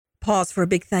pause for a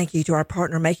big thank you to our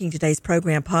partner making today's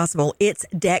program possible. It's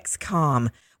Dexcom.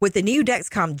 With the new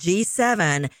Dexcom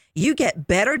G7, you get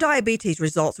better diabetes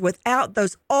results without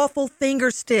those awful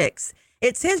finger sticks.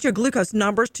 It sends your glucose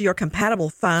numbers to your compatible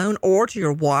phone or to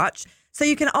your watch, so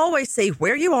you can always see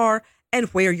where you are and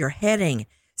where you're heading.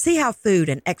 See how food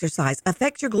and exercise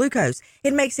affect your glucose.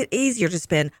 It makes it easier to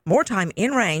spend more time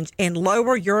in range and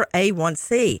lower your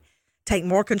A1C. Take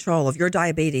more control of your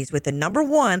diabetes with the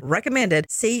 #1 recommended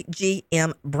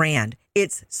CGM brand.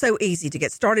 It's so easy to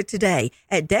get started today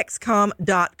at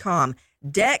Dexcom.com.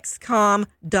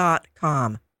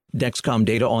 Dexcom.com. Dexcom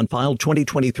data on file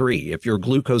 2023. If your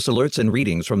glucose alerts and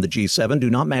readings from the G7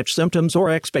 do not match symptoms or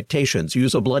expectations,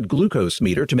 use a blood glucose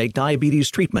meter to make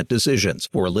diabetes treatment decisions.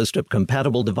 For a list of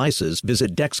compatible devices,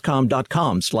 visit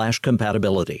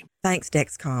Dexcom.com/compatibility. Thanks,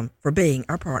 Dexcom, for being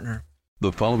our partner.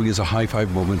 The following is a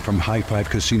high-five moment from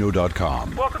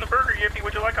highfivecasino.com. Welcome to Burger Yippee.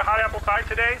 Would you like a hot apple pie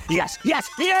today? Yes, yeah,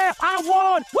 I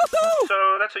won! Woohoo!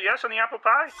 So that's a yes on the apple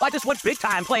pie? I just went big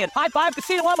time playing High Five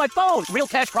Casino on my phone. Real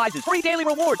cash prizes, free daily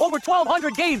rewards, over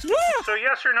 1,200 games. Yeah! So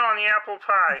yes or no on the apple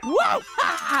pie? Whoa!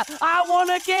 I won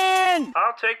again!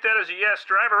 I'll take that as a yes.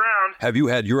 Drive around. Have you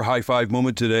had your high-five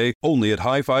moment today? Only at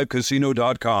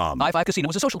highfivecasino.com. High Five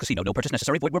Casino is a social casino. No purchase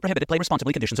necessary. Void where prohibited. Play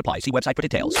responsibly. Conditions apply. See website for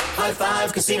details. High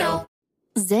Five Casino.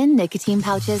 Zyn nicotine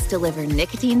pouches deliver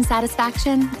nicotine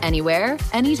satisfaction anywhere,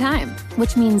 anytime,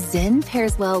 which means Zyn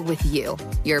pairs well with you,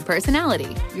 your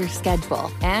personality, your schedule,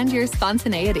 and your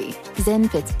spontaneity. Zyn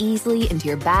fits easily into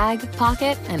your bag,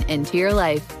 pocket, and into your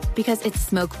life because it's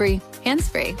smoke-free,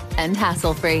 hands-free, and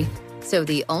hassle-free. So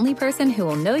the only person who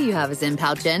will know you have a Zyn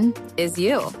pouch in is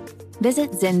you.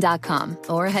 Visit Zyn.com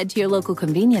or head to your local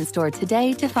convenience store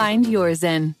today to find your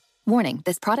Zyn. Warning,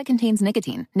 this product contains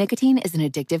nicotine. Nicotine is an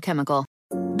addictive chemical.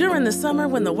 During the summer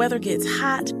when the weather gets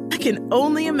hot, I can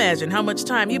only imagine how much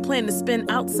time you plan to spend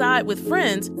outside with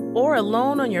friends or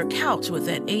alone on your couch with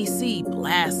that AC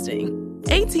blasting.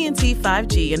 AT&T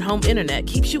 5G and home internet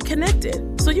keeps you connected,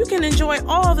 so you can enjoy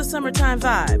all the summertime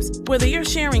vibes, whether you're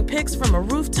sharing pics from a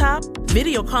rooftop,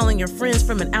 video calling your friends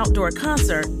from an outdoor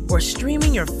concert, or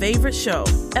streaming your favorite show,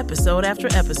 episode after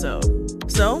episode.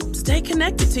 So, stay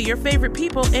connected to your favorite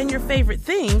people and your favorite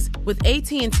things with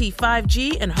AT&T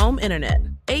 5G and home internet.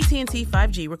 AT&T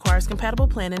 5G requires compatible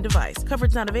plan and device.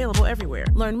 Coverage not available everywhere.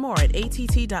 Learn more at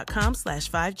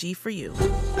att.com/5G for you.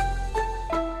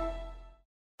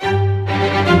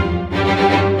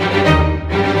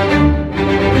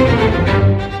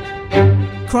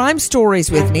 Crime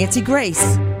Stories with Nancy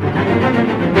Grace.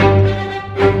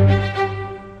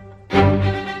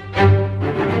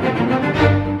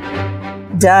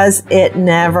 Does it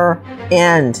never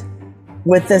end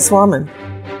with this woman?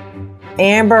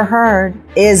 Amber Heard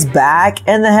is back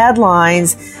in the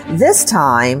headlines, this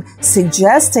time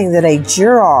suggesting that a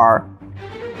juror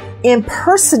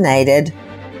impersonated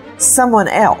someone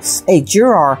else, a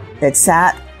juror that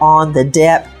sat on the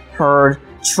Depp Heard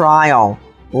trial.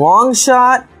 Long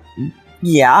shot?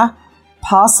 Yeah.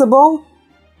 Possible?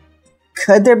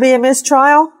 Could there be a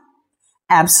mistrial?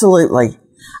 Absolutely.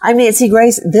 I'm Nancy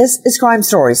Grace. This is Crime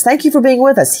Stories. Thank you for being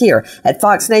with us here at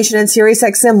Fox Nation and Sirius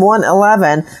XM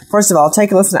 111. First of all,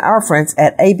 take a listen to our friends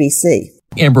at ABC.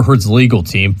 Amber Heard's legal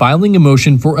team filing a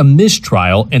motion for a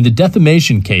mistrial in the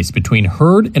defamation case between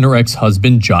Heard and her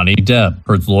ex-husband Johnny Depp.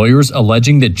 Heard's lawyers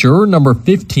alleging that juror number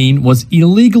 15 was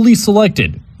illegally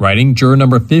selected, writing juror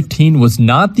number 15 was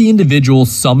not the individual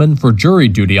summoned for jury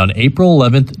duty on April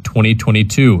 11th,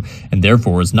 2022, and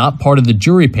therefore was not part of the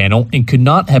jury panel and could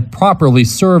not have properly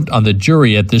served on the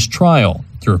jury at this trial.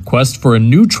 The request for a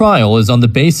new trial is on the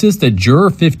basis that juror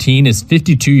 15 is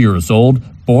 52 years old,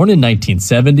 born in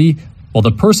 1970, while the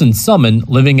person summoned,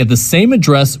 living at the same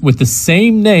address with the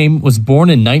same name, was born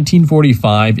in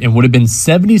 1945 and would have been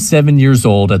 77 years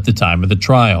old at the time of the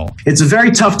trial. It's a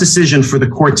very tough decision for the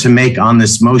court to make on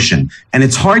this motion. And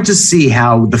it's hard to see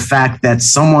how the fact that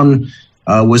someone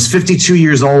was 52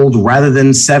 years old rather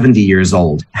than 70 years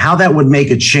old, how that would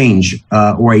make a change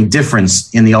or a difference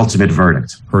in the ultimate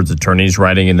verdict. Heard's attorneys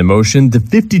writing in the motion, the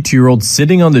 52-year-old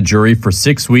sitting on the jury for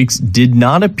 6 weeks did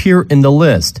not appear in the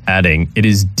list, adding, it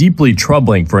is deeply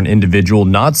troubling for an individual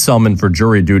not summoned for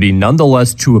jury duty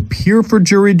nonetheless to appear for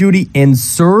jury duty and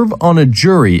serve on a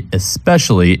jury,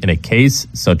 especially in a case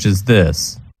such as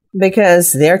this.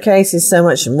 Because their case is so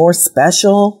much more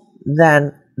special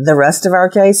than the rest of our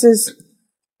cases?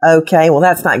 Okay, well,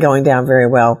 that's not going down very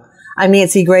well. I'm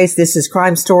Nancy Grace. This is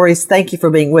Crime Stories. Thank you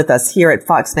for being with us here at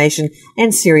Fox Nation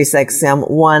and Sirius XM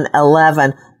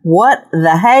 111. What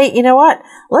the hey? You know what?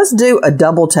 Let's do a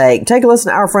double take. Take a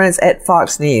listen to our friends at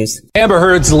Fox News. Amber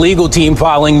Heard's legal team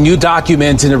filing new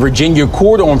documents in a Virginia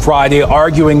court on Friday,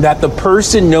 arguing that the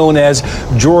person known as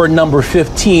juror number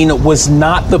 15 was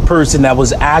not the person that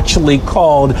was actually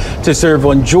called to serve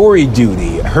on jury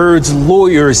duty. Heard's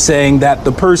lawyers saying that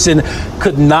the person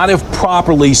could not have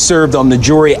properly served on the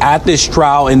jury at this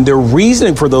trial, and their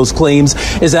reasoning for those claims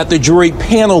is that the jury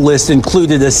panel list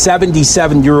included a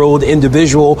 77-year-old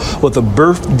individual with a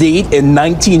birth date in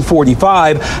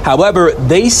 1945. However,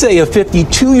 they say a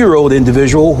 52-year-old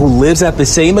individual who lives at the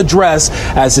same address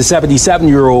as the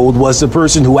 77-year-old was the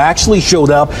person who actually showed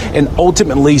up and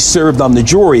ultimately served on the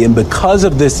jury. And because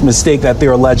of this mistake that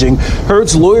they're alleging,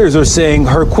 Heard's lawyers are saying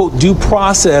her, quote, due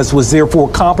process was therefore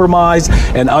compromised,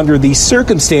 and under these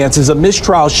circumstances, a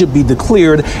mistrial should be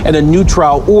declared and a new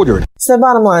trial ordered. So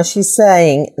bottom line, she's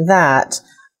saying that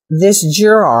this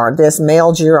juror, this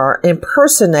male juror,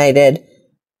 impersonated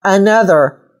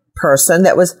another person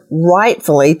that was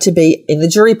rightfully to be in the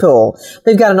jury pool.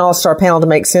 We've got an all-star panel to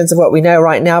make sense of what we know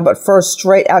right now, but first,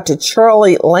 straight out to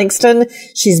Charlie Langston.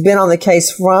 She's been on the case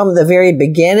from the very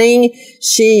beginning.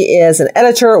 She is an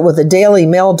editor with the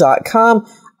DailyMail.com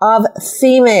of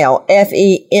Femail,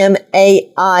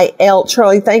 Femail.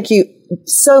 Charlie, thank you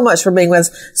so much for being with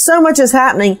us. So much is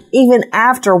happening even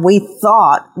after we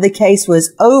thought the case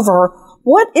was over.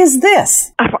 What is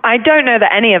this? I don't know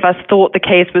that any of us thought the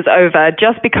case was over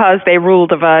just because they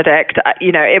ruled a verdict.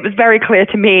 It was very clear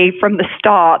to me from the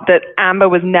start that Amber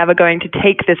was never going to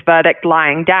take this verdict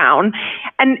lying down.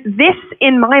 And this,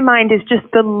 in my mind, is just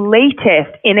the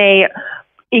latest in a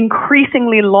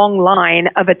increasingly long line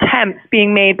of attempts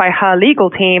being made by her legal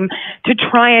team to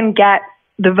try and get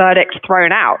the verdict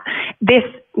thrown out. This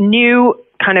new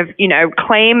kind of,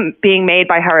 claim being made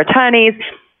by her attorneys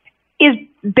is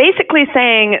basically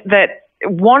saying that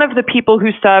one of the people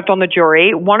who served on the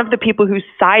jury, one of the people who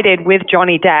sided with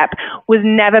Johnny Depp, was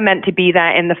never meant to be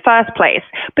there in the first place.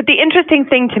 But the interesting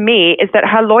thing to me is that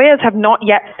her lawyers have not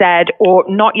yet said or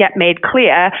not yet made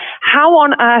clear how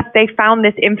on earth they found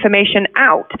this information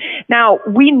out. Now,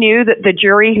 we knew that the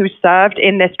jury who served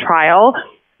in this trial,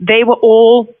 they were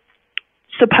all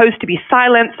supposed to be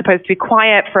silent, supposed to be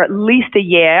quiet for at least a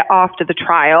year after the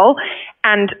trial.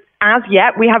 And as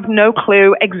yet, we have no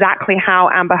clue exactly how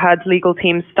Amber Heard's legal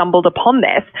team stumbled upon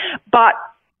this. But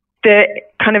the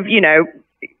kind of,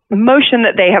 motion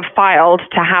that they have filed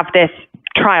to have this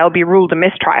trial be ruled a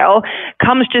mistrial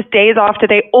comes just days after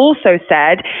they also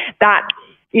said that,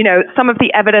 some of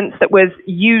the evidence that was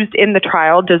used in the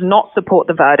trial does not support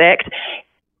the verdict.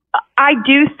 I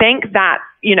do think that,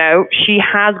 she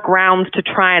has grounds to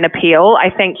try and appeal. I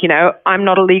think, I'm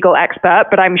not a legal expert,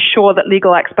 but I'm sure that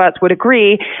legal experts would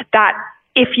agree that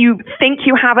if you think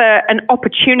you have an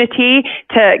opportunity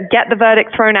to get the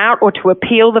verdict thrown out or to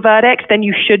appeal the verdict, then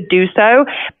you should do so.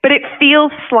 But it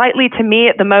feels slightly to me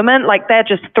at the moment like they're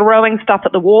just throwing stuff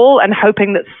at the wall and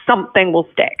hoping that something will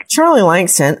stick. Charlie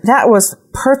Langston, that was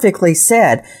perfectly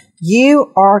said.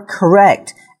 You are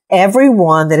correct.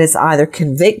 Everyone that is either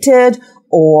convicted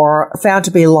or found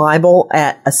to be liable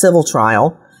at a civil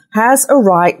trial has a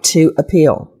right to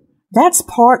appeal. That's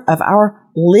part of our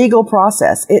legal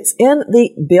process. It's in the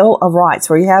Bill of Rights,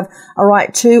 where you have a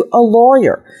right to a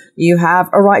lawyer. You have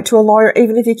a right to a lawyer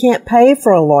even if you can't pay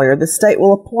for a lawyer. The state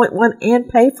will appoint one and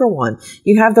pay for one.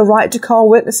 You have the right to call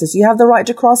witnesses. You have the right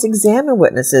to cross-examine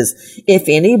witnesses, if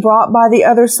any brought by the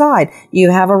other side.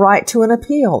 You have a right to an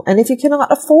appeal. And if you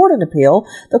cannot afford an appeal,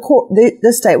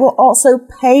 the state will also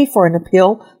pay for an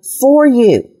appeal for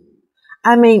you.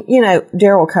 I mean,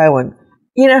 Daryl Cohen,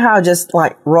 you know how I just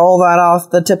roll that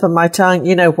off the tip of my tongue?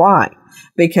 You know why?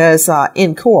 Because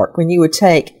in court, when you would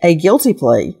take a guilty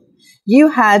plea,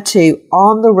 you had to,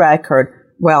 on the record,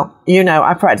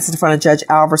 I practiced in front of Judge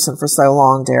Alverson for so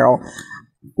long, Daryl.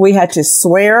 We had to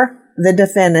swear the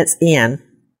defendants in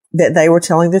that they were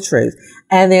telling the truth.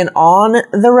 And then on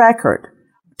the record,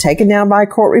 taken down by a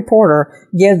court reporter,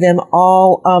 give them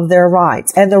all of their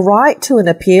rights. And the right to an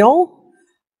appeal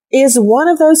is one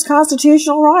of those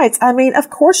constitutional rights. I mean, of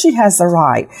course she has the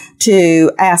right to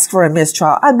ask for a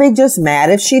mistrial. I'd be just mad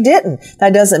if she didn't.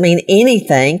 That doesn't mean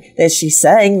anything that she's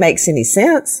saying makes any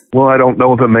sense. Well, I don't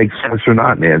know if it makes sense or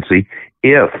not, Nancy.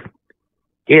 If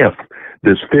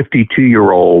this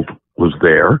 52-year-old was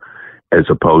there as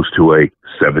opposed to a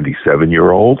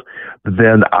 77-year-old,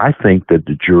 then I think that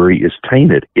the jury is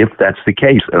tainted, if that's the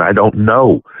case. And I don't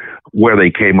know where they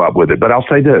came up with it. But I'll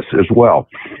say this as well.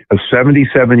 A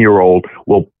 77-year-old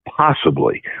will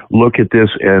possibly look at this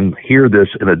and hear this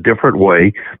in a different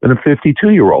way than a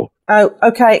 52-year-old. Oh,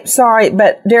 okay. Sorry,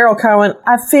 but Daryl Cohen,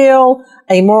 I feel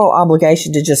a moral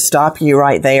obligation to just stop you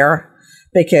right there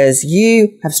because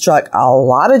you have struck a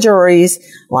lot of juries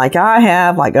like I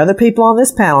have, like other people on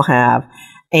this panel have.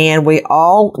 And we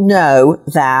all know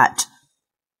that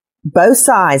both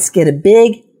sides get a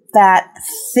big, fat,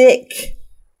 thick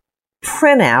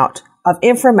printout of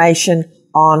information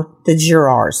on the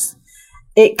jurors.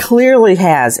 It clearly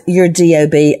has your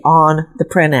DOB on the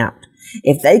printout.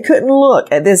 If they couldn't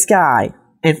look at this guy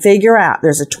and figure out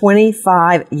there's a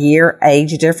 25-year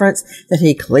age difference, that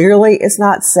he clearly is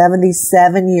not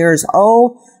 77 years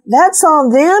old, that's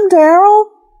on them, Daryl.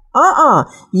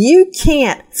 You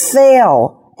can't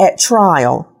fail at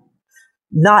trial,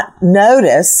 not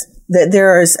notice that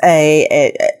there's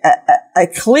a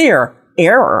clear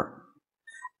error,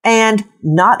 and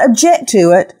not object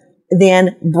to it,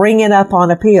 then bring it up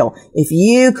on appeal. If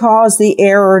you cause the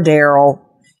error, Daryl,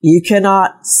 you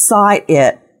cannot cite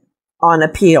it on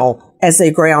appeal as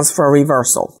a grounds for a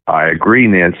reversal. I agree,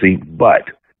 Nancy, but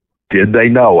did they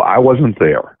know? I wasn't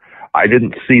there. I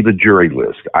didn't see the jury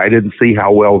list. I didn't see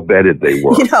how well vetted they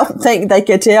were. You don't think they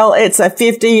could tell it's a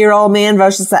 50-year-old man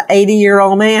versus an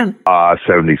 80-year-old man?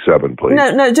 77, please.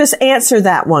 No, just answer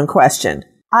that one question.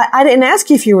 I didn't ask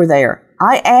you if you were there.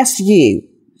 I asked you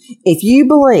if you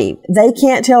believe they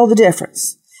can't tell the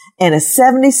difference in a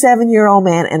 77-year-old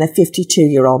man and a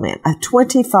 52-year-old man, a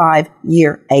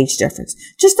 25-year age difference.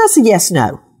 Just that's a yes,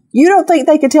 no. You don't think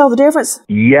they can tell the difference?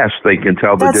 Yes, they can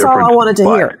tell the difference. That's all I wanted to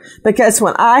hear. Because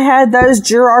when I had those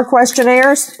juror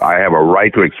questionnaires, I have a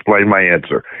right to explain my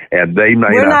answer, and they may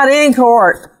We're not in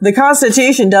court. The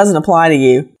Constitution doesn't apply to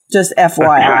you. Just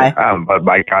FYI. But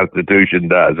my Constitution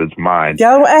does. It's mine.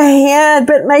 Go ahead,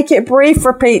 but make it brief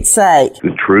for Pete's sake.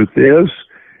 The truth is,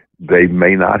 they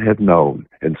may not have known.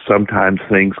 And sometimes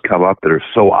things come up that are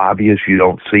so obvious you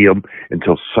don't see them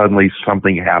until suddenly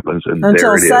something happens and there it is.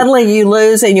 Until suddenly you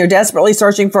lose and you're desperately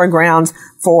searching for grounds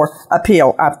for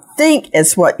appeal. I think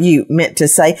is what you meant to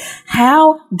say.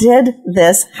 How did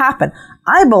this happen?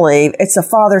 I believe it's a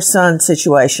father-son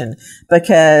situation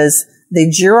because the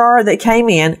juror that came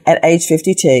in at age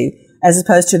 52, as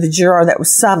opposed to the juror that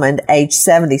was summoned age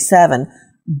 77,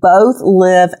 both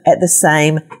live at the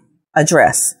same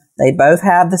address. They both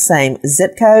have the same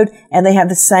zip code and they have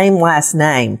the same last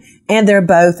name, and they're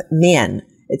both men.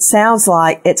 It sounds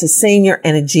like it's a senior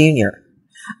and a junior.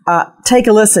 Take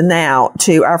a listen now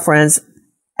to our friends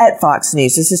at Fox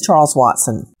News. This is Charles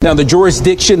Watson. Now, the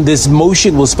jurisdiction this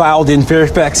motion was filed in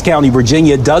Fairfax County,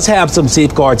 Virginia, does have some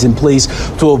safeguards in place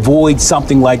to avoid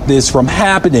something like this from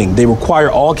happening. They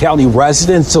require all county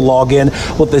residents to log in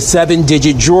with a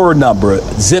 7-digit juror number,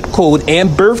 zip code,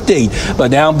 and birth date.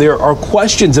 But now there are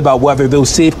questions about whether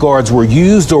those safeguards were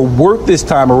used or worked this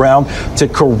time around to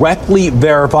correctly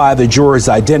verify the juror's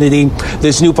identity.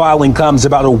 This new filing comes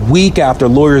about a week after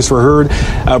lawyers for Heard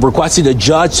requested a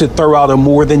judge to throw out a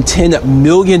more than $10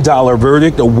 million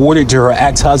verdict awarded to her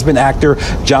ex-husband, actor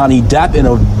Johnny Depp, in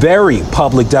a very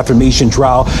public defamation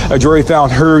trial. A jury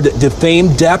found Heard defamed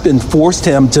Depp and forced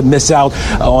him to miss out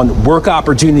on work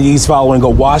opportunities following a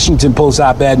Washington Post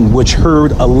op-ed in which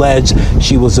Heard alleged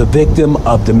she was a victim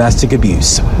of domestic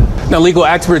abuse. Now, legal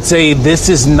experts say this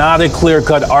is not a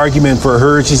clear-cut argument for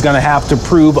Heard. She's going to have to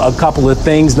prove a couple of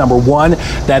things. Number one,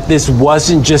 that this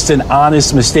wasn't just an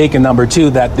honest mistake. And number two,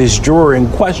 that this juror in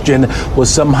question was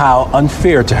somehow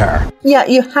unfair to her. Yeah,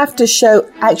 you have to show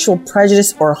actual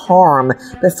prejudice or harm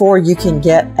before you can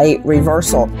get a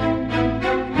reversal.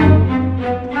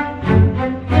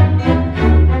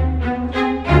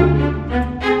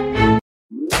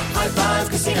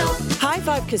 High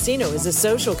Five Casino is a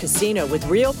social casino with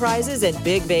real prizes and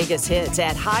big Vegas hits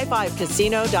at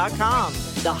highfivecasino.com.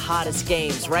 The hottest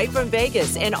games right from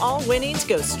Vegas, and all winnings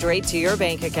go straight to your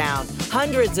bank account.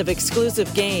 Hundreds of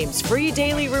exclusive games, free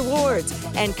daily rewards,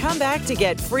 and come back to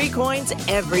get free coins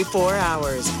every 4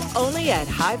 hours. Only at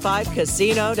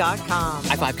highfivecasino.com.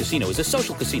 High Five Casino is a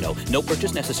social casino. No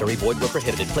purchase necessary. Void where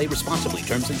prohibited. Play responsibly.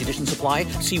 Terms and conditions apply.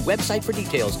 See website for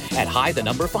details at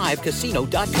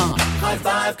high5casino.com. High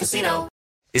Five Casino.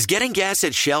 Is getting gas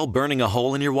at Shell burning a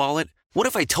hole in your wallet? What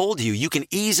if I told you you can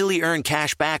easily earn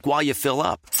cash back while you fill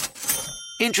up?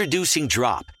 Introducing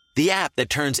Drop, the app that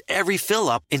turns every fill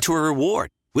up into a reward.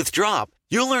 With Drop,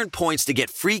 you'll earn points to get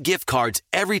free gift cards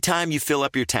every time you fill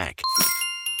up your tank.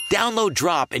 Download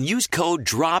Drop and use code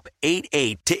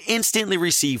DROP88 to instantly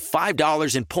receive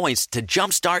 $5 in points to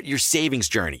jumpstart your savings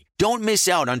journey. Don't miss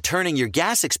out on turning your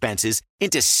gas expenses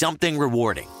into something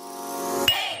rewarding.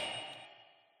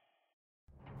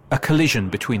 a collision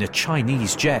between a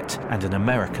Chinese jet and an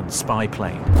American spy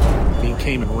plane. He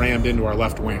came and rammed into our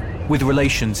left wing. With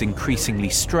relations increasingly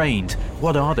strained,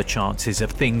 what are the chances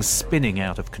of things spinning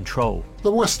out of control?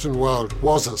 The Western world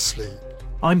was asleep.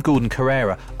 I'm Gordon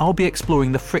Carrera. I'll be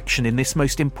exploring the friction in this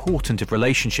most important of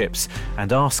relationships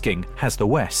and asking, has the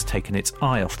West taken its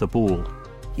eye off the ball?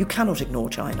 You cannot ignore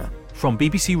China. From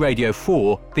BBC Radio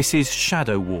 4, this is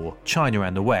Shadow War, China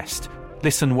and the West.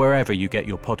 Listen wherever you get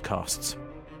your podcasts.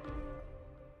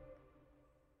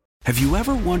 Have you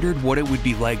ever wondered what it would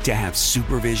be like to have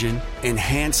supervision,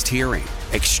 enhanced hearing,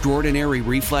 extraordinary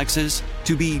reflexes,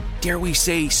 to be, dare we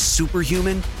say,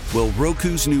 superhuman? Well,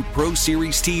 Roku's new Pro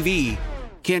Series TV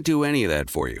can't do any of that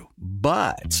for you.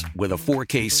 But with a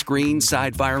 4K screen,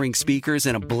 side-firing speakers,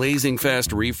 and a blazing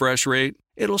fast refresh rate,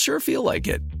 it'll sure feel like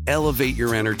it. Elevate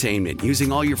your entertainment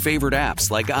using all your favorite apps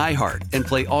like iHeart and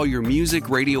play all your music,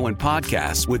 radio, and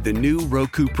podcasts with the new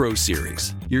Roku Pro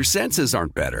Series. Your senses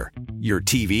aren't better. Your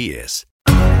TV is.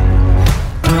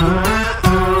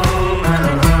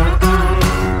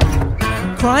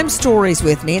 Crime Stories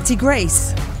with Nancy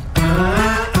Grace.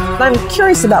 I'm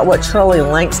curious about what Charlie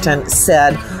Langston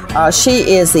said.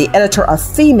 She is the editor of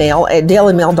Female at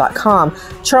dailymail.com.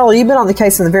 Charlie, you've been on the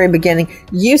case from the very beginning.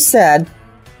 You said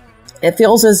it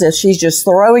feels as if she's just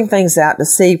throwing things out to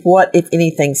see what, if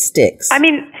anything, sticks. I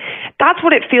mean, that's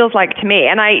what it feels like to me.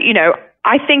 And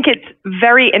I think it's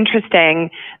very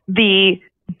interesting, the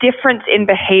difference in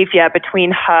behavior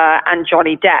between her and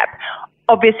Johnny Depp.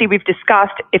 Obviously, we've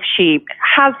discussed if she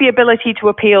has the ability to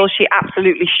appeal, she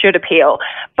absolutely should appeal.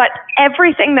 But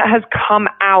everything that has come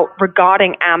out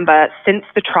regarding Amber since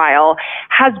the trial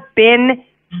has been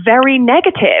very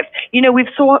negative. We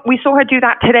saw her do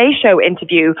that Today Show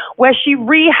interview where she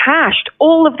rehashed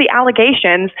all of the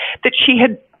allegations that she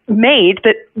had made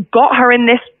that got her in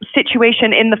this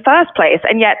situation in the first place.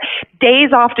 And yet,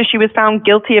 days after she was found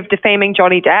guilty of defaming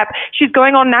Johnny Depp, she's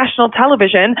going on national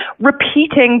television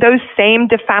repeating those same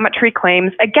defamatory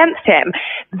claims against him.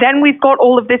 Then we've got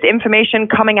all of this information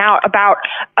coming out about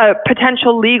a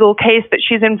potential legal case that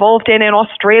she's involved in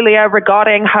Australia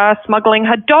regarding her smuggling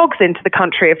her dogs into the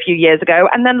country a few years ago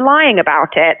and then lying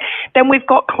about it. Then we've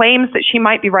got claims that she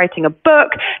might be writing a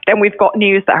book. Then we've got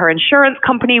news that her insurance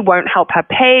company won't help her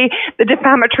pay the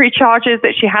defamatory charges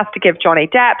that she has to give Johnny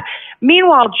Depp.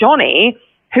 Meanwhile, Johnny,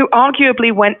 who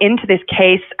arguably went into this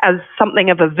case as something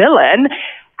of a villain,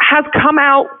 has come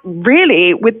out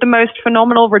really with the most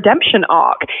phenomenal redemption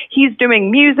arc. He's doing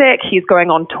music, he's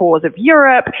going on tours of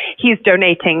Europe, he's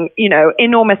donating,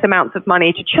 enormous amounts of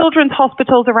money to children's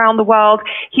hospitals around the world.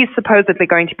 He's supposedly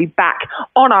going to be back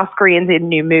on our screens in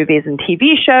new movies and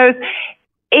TV shows.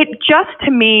 It just,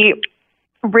 to me,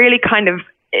 really kind of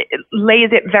it lays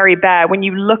it very bare when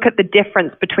you look at the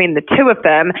difference between the two of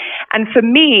them. And for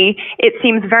me, it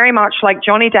seems very much like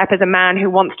Johnny Depp is a man who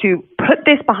wants to put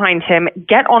this behind him,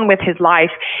 get on with his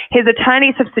life. His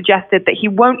attorneys have suggested that he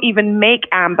won't even make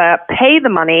Amber pay the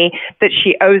money that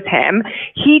she owes him.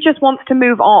 He just wants to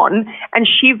move on. And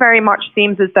she very much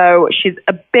seems as though she's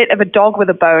a bit of a dog with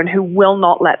a bone who will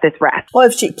not let this rest. Well,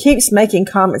 if she keeps making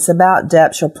comments about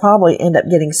Depp, she'll probably end up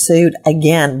getting sued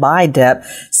again by Depp.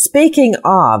 Speaking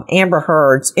of Amber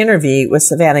Heard's interview with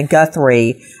Savannah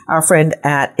Guthrie, our friend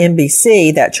at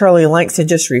NBC that Charlie Langston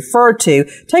just referred to,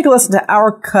 take a listen to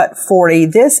our Cut 40.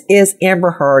 This is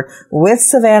Amber Heard with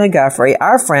Savannah Guthrie,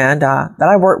 our friend that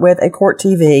I work with at Court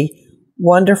TV,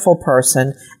 wonderful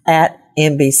person at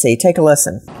NBC. Take a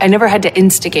listen. I never had to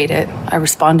instigate it. I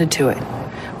responded to it.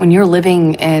 When you're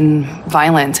living in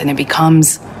violence and it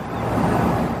becomes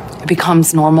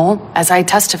normal, as I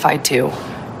testified to,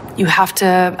 you have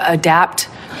to adapt.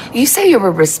 You say you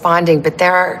were responding, but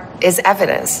there is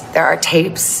evidence. There are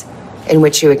tapes in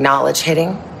which you acknowledge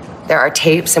hitting. There are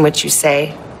tapes in which you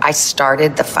say, I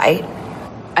started the fight.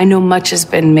 I know much has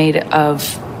been made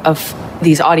of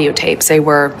these audio tapes. They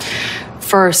were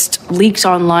first leaked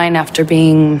online after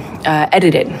being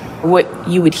edited. What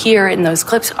you would hear in those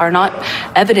clips are not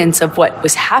evidence of what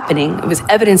was happening. It was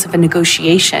evidence of a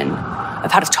negotiation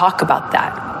of how to talk about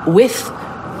that with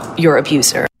your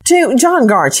abuser. To John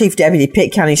Gard, Chief Deputy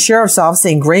Pitt County Sheriff's Office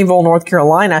in Greenville, North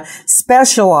Carolina,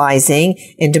 specializing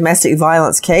in domestic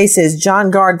violence cases. John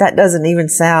Gard,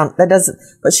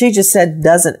 what she just said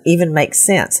doesn't even make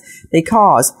sense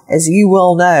because, as you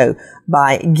will know,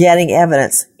 by getting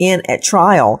evidence in at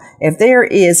trial, if there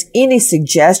is any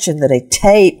suggestion that a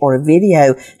tape or a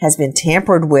video has been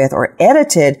tampered with or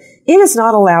edited, it is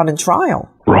not allowed in trial.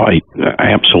 Right,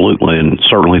 absolutely, and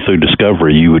certainly through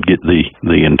discovery, you would get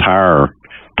the entire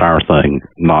thing.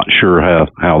 Not sure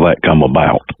how that come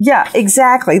about. Yeah,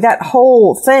 exactly. That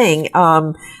whole thing.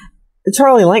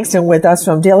 Charlie Langston with us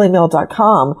from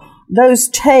DailyMail.com. Those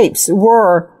tapes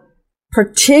were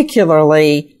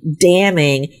particularly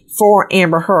damning for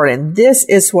Amber Heard. And this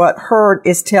is what Heard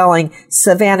is telling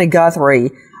Savannah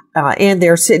Guthrie in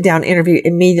their sit-down interview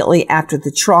immediately after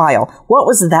the trial. What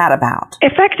was that about?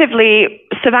 Effectively,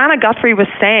 Savannah Guthrie was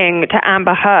saying to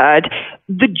Amber Heard,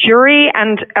 the jury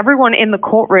and everyone in the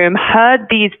courtroom heard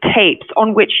these tapes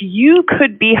on which you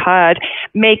could be heard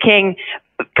making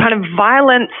kind of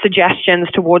violent suggestions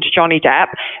towards Johnny Depp,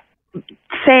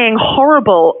 saying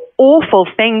horrible, awful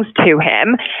things to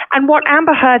him. And what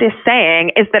Amber Heard is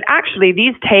saying is that actually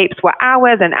these tapes were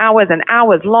hours and hours and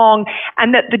hours long,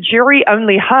 and that the jury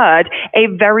only heard a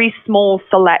very small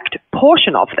select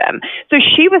portion of them. So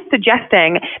she was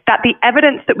suggesting that the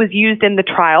evidence that was used in the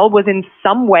trial was in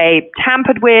some way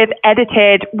tampered with,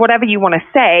 edited, whatever you want to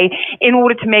say, in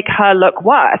order to make her look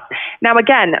worse. Now,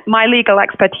 again, my legal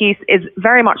expertise is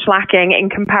very much lacking in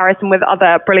comparison with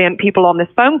other brilliant people on this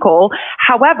phone call.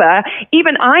 However,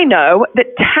 even I know that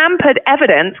tampered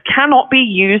evidence cannot be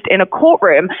used in a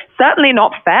courtroom, certainly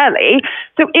not fairly.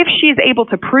 So if she's able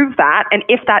to prove that, and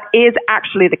if that is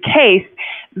actually the case,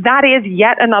 that is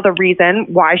yet another reason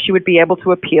why she would be able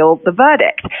to appeal the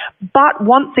verdict. But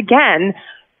once again,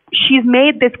 she's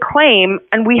made this claim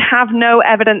and we have no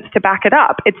evidence to back it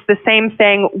up. It's the same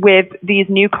thing with these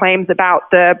new claims about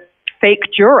the fake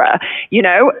juror. You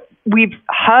know, we've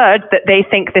heard that they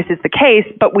think this is the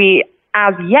case, but we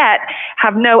as yet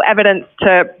have no evidence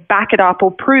to back it up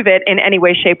or prove it in any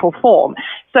way, shape, or form.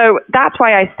 So that's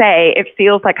why I say it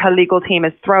feels like her legal team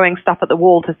is throwing stuff at the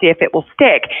wall to see if it will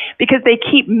stick, because they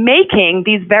keep making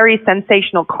these very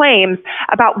sensational claims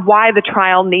about why the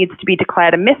trial needs to be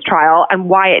declared a mistrial and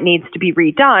why it needs to be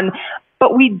redone.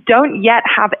 But we don't yet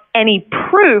have any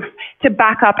proof to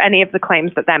back up any of the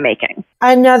claims that they're making.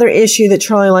 Another issue that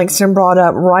Charlie Langston brought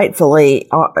up rightfully,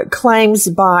 claims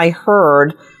by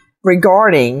Heard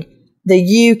regarding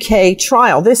the UK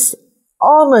trial. This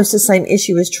almost the same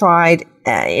issue was tried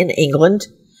in England,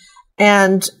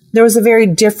 and there was a very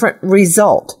different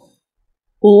result.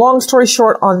 Long story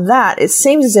short on that, it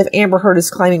seems as if Amber Heard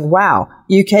is claiming, wow,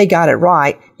 UK got it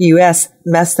right, US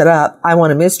messed it up, I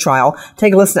want a mistrial.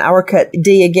 Take a listen to Our Cut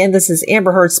D again. This is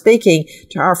Amber Heard speaking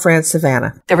to our friend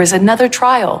Savannah. There was another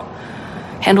trial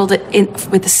handled it dealt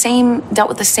with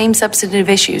the same substantive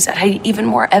issues that had even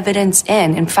more evidence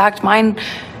in. In fact, my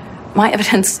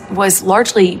evidence was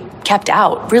largely kept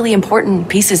out. Really important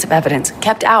pieces of evidence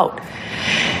kept out.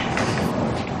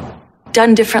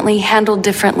 Done differently, handled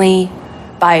differently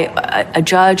by a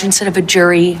judge instead of a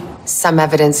jury. Some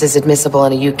evidence is admissible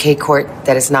in a UK court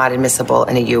that is not admissible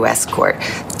in a US court.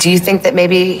 Do you think that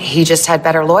maybe he just had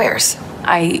better lawyers?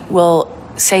 I will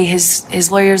say his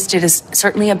lawyers did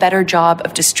certainly a better job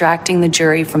of distracting the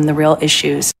jury from the real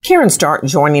issues. Karen Stark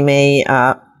joining me,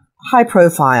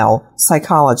 high-profile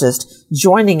psychologist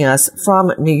joining us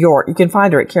from New York. You can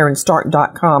find her at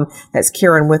KarenStark.com. That's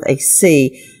Karen with a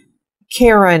C.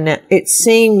 Karen, it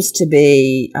seems to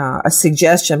be a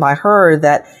suggestion by her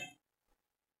that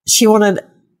she wanted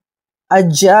a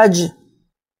judge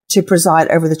to preside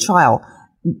over the trial.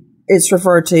 It's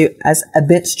referred to as a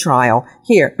bench trial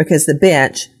here because the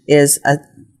bench is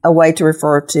a way to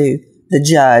refer to the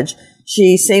judge.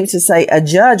 She seems to say a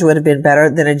judge would have been better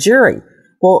than a jury.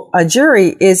 Well, a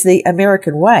jury is the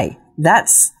American way.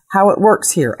 That's how it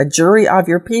works here, a jury of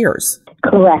your peers.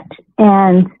 Correct.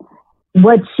 And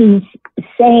what she's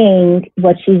saying,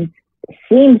 what she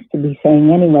seems to be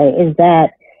saying anyway, is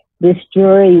that this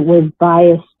jury was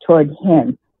biased toward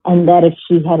him, and that if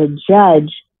she had a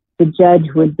judge, the judge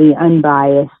would be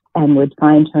unbiased and would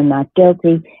find her not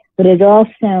guilty. But it all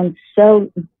sounds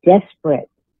so desperate,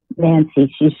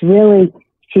 Nancy. She's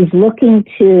looking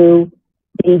to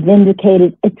be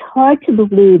vindicated. It's hard to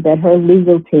believe that her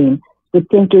legal team would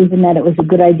think even that it was a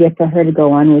good idea for her to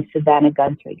go on with Savannah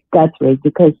Guthrie,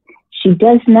 because she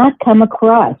does not come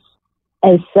across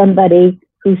as somebody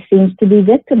who seems to be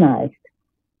victimized.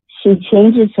 She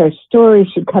changes her story.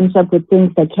 She comes up with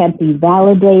things that can't be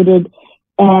validated.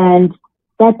 And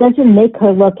that doesn't make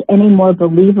her look any more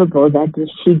believable than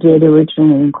she did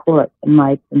originally in court, in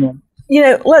my opinion. You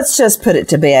know, let's just put it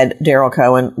to bed, Daryl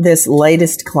Cohen, this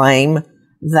latest claim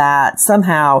that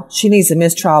somehow she needs a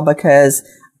mistrial because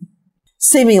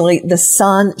seemingly the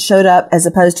son showed up as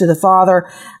opposed to the father.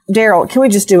 Daryl, can we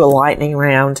just do a lightning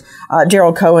round?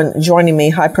 Daryl Cohen joining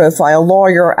me, high-profile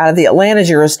lawyer out of the Atlanta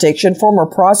jurisdiction, former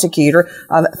prosecutor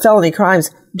of felony crimes.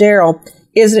 Daryl,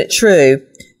 isn't it true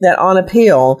that on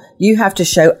appeal, you have to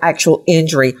show actual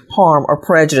injury, harm, or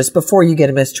prejudice before you get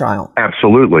a mistrial.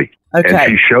 Absolutely. Okay.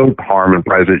 And she showed harm and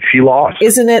prejudice. She lost.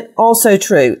 Isn't it also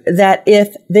true that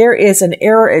if there is an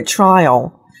error at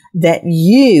trial that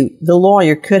you, the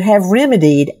lawyer, could have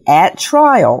remedied at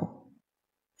trial,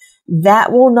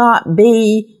 that will not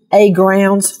be a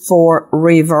grounds for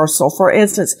reversal? For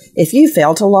instance, if you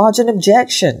fail to lodge an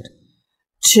objection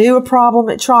to a problem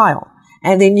at trial,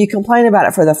 and then you complain about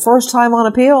it for the first time on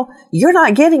appeal, you're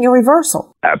not getting a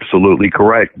reversal. Absolutely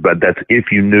correct. But that's if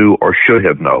you knew or should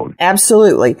have known.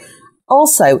 Absolutely.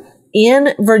 Also,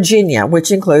 in Virginia,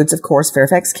 which includes, of course,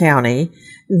 Fairfax County,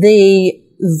 the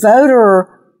voter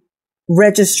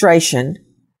registration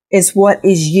is what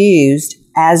is used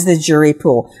as the jury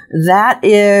pool. That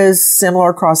is similar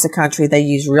across the country. They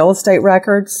use real estate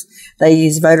records. They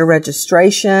use voter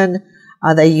registration.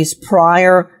 They use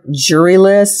prior jury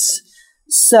lists.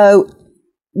 So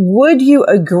would you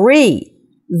agree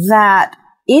that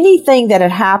anything that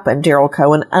had happened, Daryl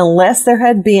Cohen, unless there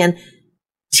had been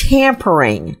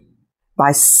tampering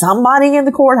by somebody in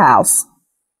the courthouse,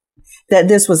 that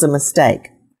this was a mistake,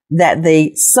 that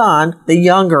the son, the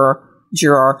younger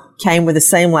juror, came with the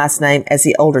same last name as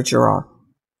the older juror?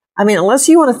 I mean, unless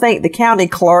you want to think the county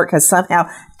clerk has somehow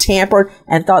tampered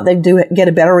and thought they'd get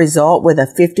a better result with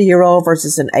a 50-year-old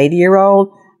versus an 80-year-old,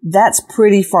 that's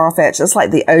pretty far-fetched. Just like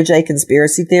the OJ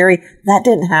conspiracy theory, that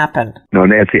didn't happen. No,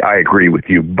 Nancy, I agree with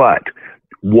you. But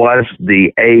was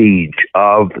the age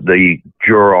of the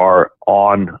juror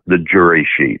on the jury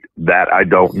sheet? That I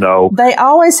don't know. They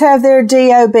always have their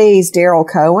DOBs, Daryl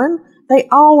Cohen. They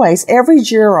always, every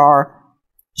juror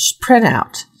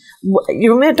printout.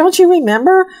 Don't you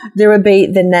remember? There would be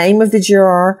the name of the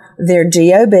juror, their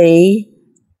DOB,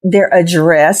 their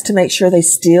address to make sure they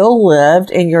still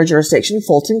lived in your jurisdiction,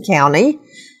 Fulton County,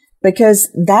 because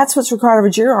that's what's required of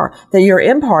a juror, that you're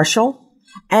impartial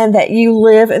and that you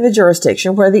live in the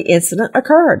jurisdiction where the incident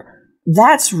occurred.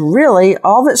 That's really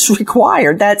all that's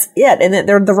required. That's it. And that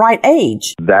they're the right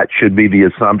age. That should be the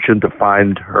assumption to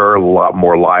find her a lot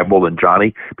more liable than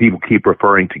Johnny. People keep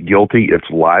referring to guilty. It's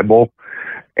libel.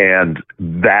 And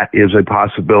that is a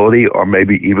possibility or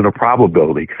maybe even a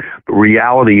probability. The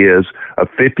reality is a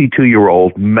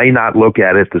 52-year-old may not look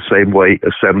at it the same way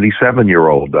a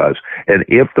 77-year-old does. And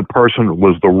if the person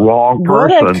was the wrong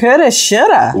person... Woulda, coulda,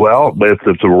 shoulda. Well, but if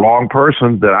it's the wrong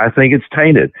person, then I think it's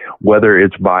tainted, whether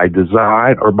it's by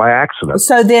design or by accident.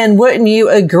 So then wouldn't you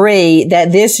agree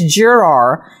that this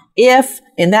juror, if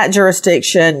in that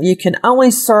jurisdiction you can only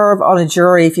serve on a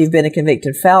jury if you've been a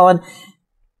convicted felon,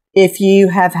 if you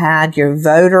have had your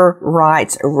voter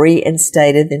rights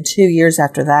reinstated, then 2 years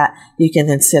after that, you can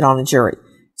then sit on a jury.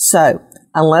 So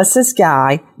unless this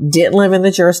guy didn't live in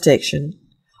the jurisdiction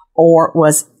or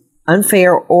was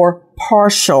unfair or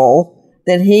partial,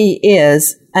 then he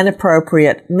is an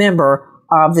appropriate member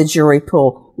of the jury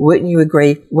pool. Wouldn't you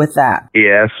agree with that?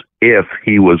 Yes, if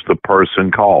he was the person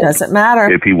called. Doesn't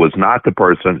matter. If he was not the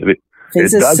person, if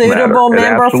he's a suitable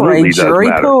member for a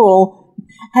jury pool.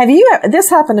 This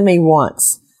happened to me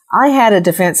once. I had a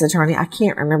defense attorney, I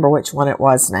can't remember which one it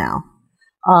was now,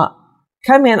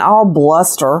 come in all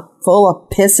bluster, full of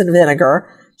piss and vinegar,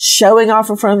 showing off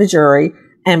in front of the jury,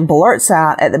 and blurts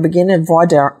out at the beginning of voir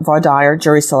dire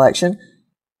jury selection,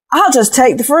 "I'll just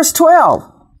take the first 12.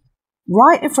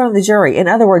 Right in front of the jury. In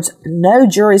other words, no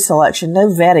jury selection, no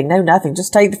vetting, no nothing.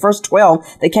 Just take the first 12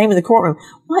 that came in the courtroom.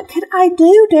 What could I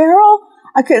do, Daryl?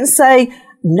 I couldn't say,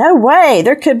 no way,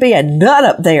 there could be a nut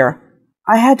up there.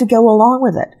 I had to go along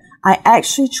with it. I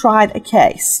actually tried a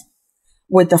case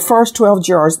with the first 12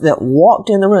 jurors that walked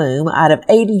in the room out of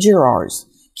 80 jurors.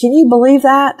 Can you believe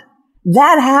that?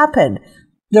 That happened.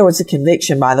 There was a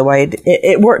conviction, by the way.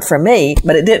 It worked for me,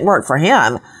 but it didn't work for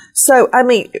him. So, I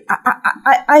mean,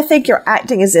 I think you're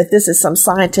acting as if this is some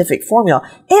scientific formula.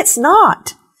 It's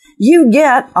not. You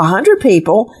get 100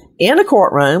 people in a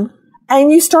courtroom,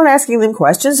 and you start asking them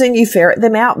questions and you ferret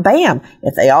them out. Bam.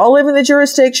 If they all live in the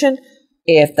jurisdiction,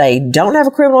 if they don't have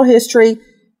a criminal history,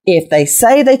 if they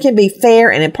say they can be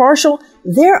fair and impartial,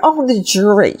 they're on the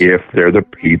jury. If they're the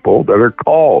people that are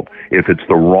called. If it's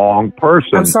the wrong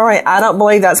person. I'm sorry, I don't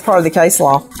believe that's part of the case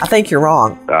law. I think you're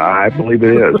wrong. I believe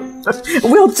it is.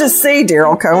 We'll just see,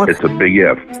 Daryl Cohen. It's a big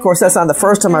if. Of course, that's not the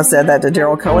first time I said that to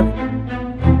Daryl Cohen.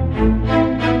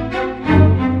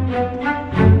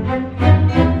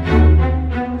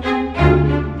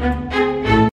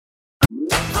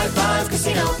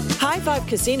 High Five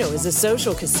Casino is a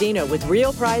social casino with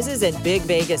real prizes and big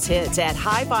Vegas hits at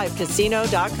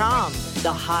highfivecasino.com.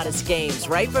 The hottest games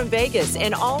right from Vegas,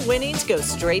 and all winnings go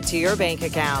straight to your bank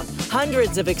account.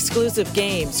 Hundreds of exclusive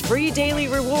games, free daily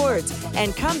rewards,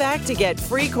 and come back to get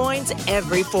free coins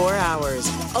every 4 hours.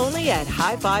 Only at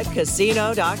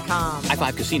highfivecasino.com. High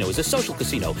Five Casino is a social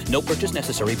casino. No purchase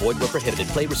necessary. Void where prohibited.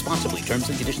 Play responsibly. Terms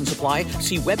and conditions apply.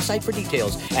 See website for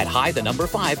details at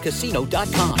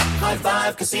high5casino.com. High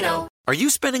Five Casino. Are you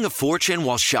spending a fortune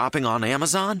while shopping on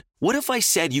Amazon? What if I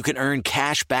said you can earn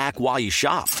cash back while you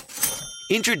shop?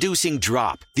 Introducing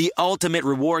Drop, the ultimate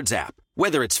rewards app.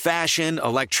 Whether it's fashion,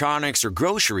 electronics, or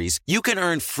groceries, you can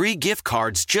earn free gift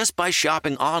cards just by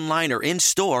shopping online or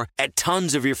in-store at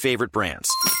tons of your favorite brands.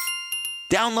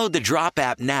 Download the Drop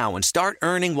app now and start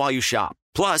earning while you shop.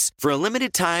 Plus, for a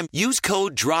limited time, use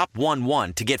code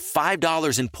DROP11 to get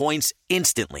 $5 in points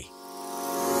instantly.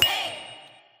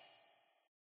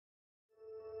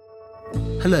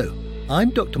 Hello, I'm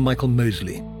Dr. Michael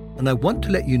Mosley, and I want to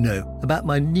let you know about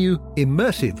my new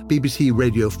immersive BBC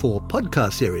Radio 4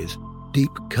 podcast series,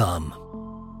 Deep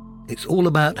Calm. It's all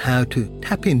about how to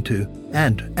tap into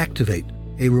and activate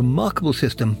a remarkable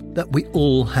system that we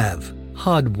all have,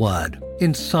 hardwired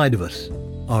inside of us,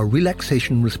 our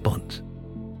relaxation response.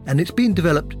 And it's been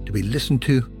developed to be listened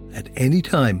to at any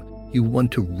time you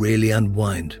want to really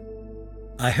unwind.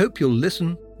 I hope you'll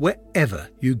listen wherever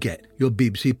you get your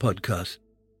BBC podcasts.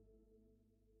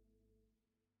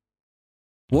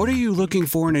 What are you looking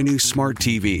for in a new smart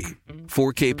TV?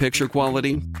 4K picture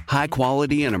quality? High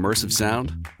quality and immersive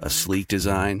sound? A sleek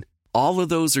design? All of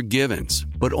those are givens,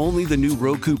 but only the new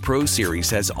Roku Pro Series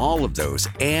has all of those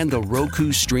and the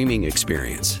Roku streaming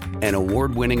experience, an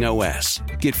award-winning OS.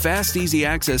 Get fast, easy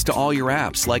access to all your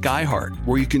apps like iHeart,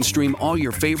 where you can stream all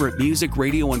your favorite music,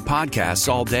 radio, and podcasts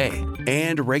all day,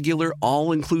 and regular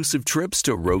all-inclusive trips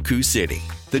to Roku City.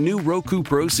 The new Roku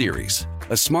Pro Series,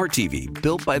 a smart TV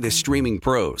built by the streaming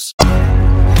pros.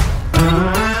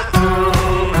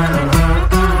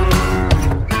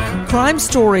 Crime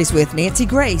Stories with Nancy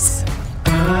Grace.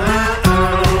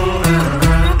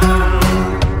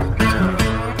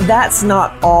 That's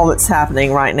not all that's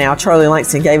happening right now. Charlie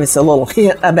Langston gave us a little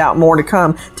hint about more to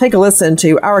come. Take a listen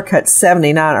to Our Cut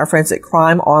 79, our friends at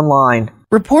Crime Online.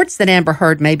 Reports that Amber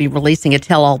Heard may be releasing a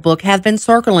tell-all book have been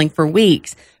circling for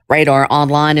weeks. Radar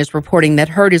Online is reporting that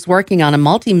Heard is working on a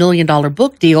multi-million-dollar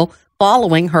book deal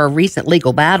following her recent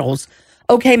legal battles.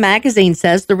 OK Magazine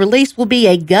says the release will be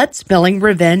a gut-spilling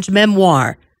revenge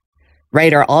memoir.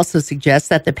 Radar also suggests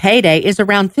that the payday is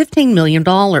around $15 million,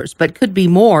 but could be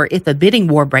more if a bidding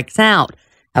war breaks out.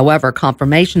 However,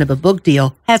 confirmation of a book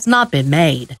deal has not been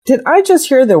made. Did I just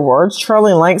hear the words?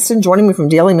 Charlie Langston joining me from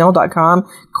DailyMail.com,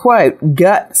 quote,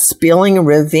 gut-spilling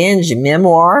revenge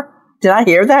memoir. Did I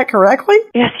hear that correctly?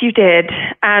 Yes, you did.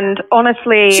 And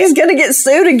honestly... She's going to get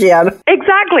sued again.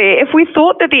 Exactly. If we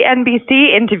thought that the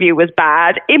NBC interview was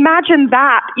bad, imagine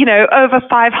that, over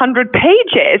 500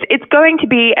 pages. It's going to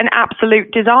be an absolute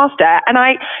disaster. And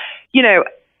I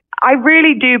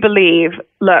really do believe,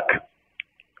 look,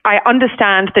 I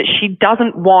understand that she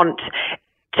doesn't want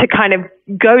to kind of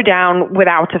go down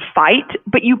without a fight,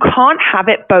 but you can't have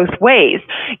it both ways.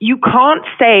 You can't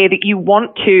say that you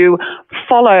want to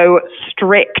follow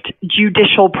strict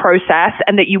judicial process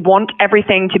and that you want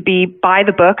everything to be by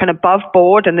the book and above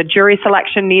board and the jury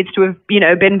selection needs to have,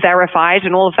 been verified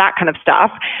and all of that kind of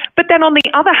stuff. But then on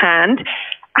the other hand,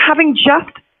 having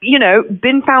just,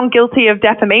 been found guilty of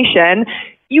defamation,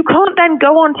 you can't then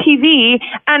go on TV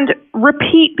and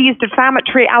repeat these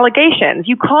defamatory allegations.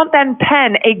 You can't then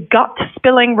pen a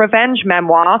gut-spilling revenge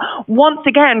memoir, once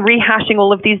again rehashing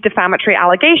all of these defamatory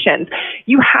allegations.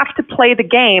 You have to play the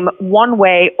game one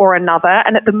way or another,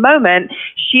 and at the moment,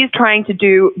 she's trying to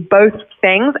do both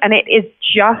things, and it is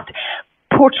just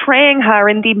portraying her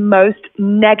in the most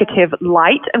negative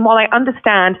light. And while I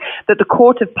understand that the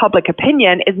court of public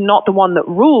opinion is not the one that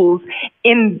rules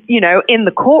in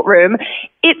the courtroom,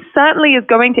 it certainly is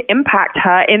going to impact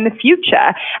her in the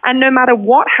future. And no matter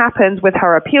what happens with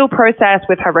her appeal process,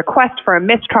 with her request for a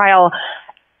mistrial,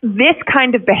 this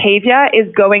kind of behavior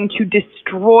is going to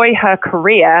destroy her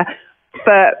career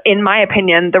for, in my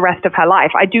opinion, the rest of her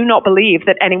life. I do not believe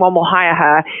that anyone will hire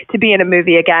her to be in a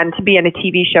movie again, to be in a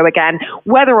TV show again,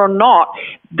 whether or not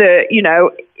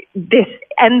this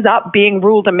ends up being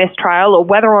ruled a mistrial or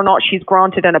whether or not she's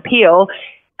granted an appeal.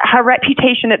 Her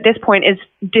reputation at this point is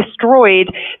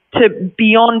destroyed to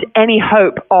beyond any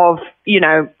hope of,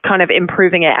 kind of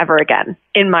improving it ever again,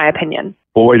 in my opinion.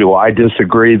 Boy, do I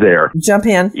disagree there. Jump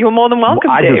in. You're more than welcome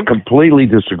I to. just completely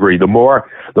disagree. The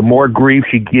more grief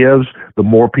she gives, the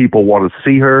more people want to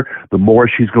see her, the more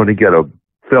she's going to get a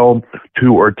film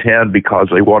 2 or 10 because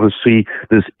they want to see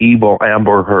this evil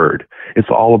Amber Heard. It's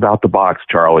all about the box,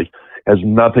 Charlie. has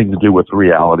nothing to do with the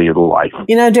reality of life.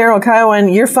 You know, Daryl Cohen,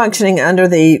 you're functioning under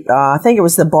the, I think it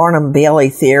was the Barnum-Bailey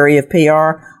theory of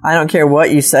PR. I don't care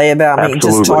what you say about me,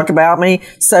 Absolutely. just talk about me.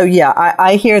 So, yeah,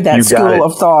 I hear that school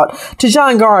of thought. To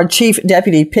John Gard, Chief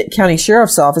Deputy Pitt County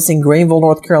Sheriff's Office in Greenville,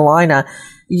 North Carolina,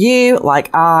 you, like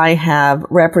I, have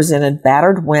represented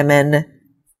battered women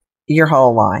your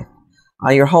whole life.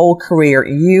 Your whole career.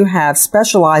 You have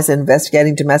specialized in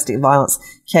investigating domestic violence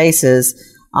cases.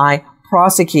 I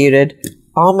prosecuted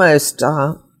almost,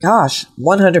 100%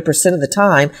 of the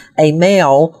time, a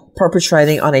male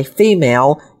perpetrating on a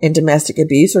female in domestic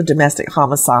abuse or domestic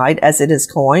homicide, as it is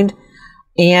coined,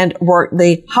 and worked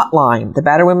the hotline, the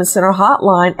Battered Women's Center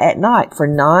hotline at night for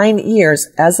 9 years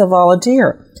as a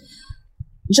volunteer.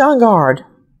 John Gard,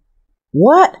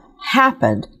 what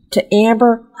happened to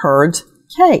Amber Heard's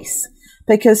case?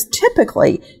 Because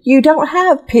typically you don't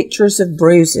have pictures of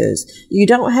bruises. You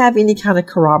don't have any kind of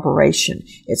corroboration.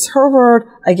 It's her word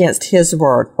against his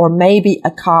word, or maybe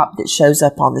a cop that shows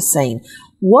up on the scene.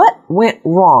 What went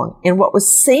wrong in what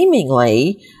was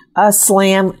seemingly a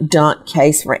slam dunk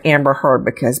case for Amber Heard?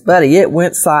 Because, buddy, it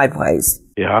went sideways.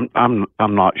 Yeah, I'm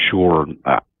not sure.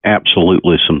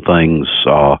 Absolutely, some things,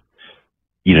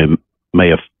 may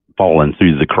have fallen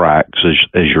through the cracks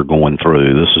as you're going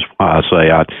through. This is why I say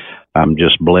I'm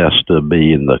just blessed to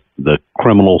be in the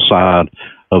criminal side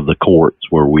of the courts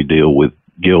where we deal with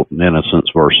guilt and innocence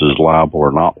versus liable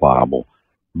or not liable.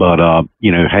 But,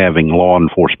 having law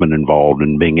enforcement involved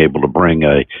and being able to bring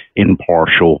a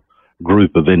impartial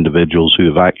group of individuals who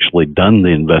have actually done the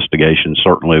investigation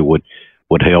certainly would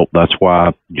help. That's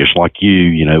why, just like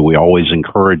you, we always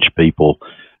encourage people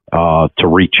to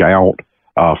reach out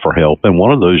for help. And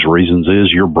one of those reasons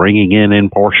is you're bringing in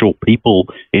impartial people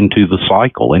into the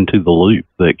cycle, into the loop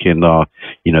that can,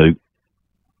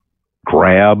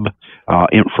 grab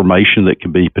information that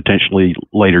can be potentially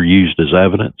later used as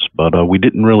evidence. But we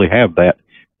didn't really have that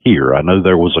here. I know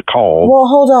there was a call. Well,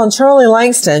 hold on. Charlie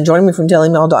Langston, joining me from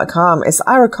DailyMail.com. As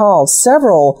I recall,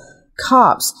 several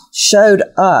cops showed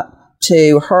up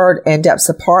to Heard and Depp's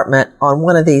apartment on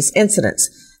one of these incidents.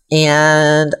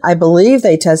 And I believe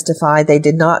they testified they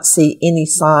did not see any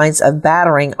signs of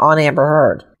battering on Amber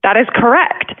Heard. That is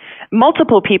correct.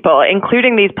 Multiple people,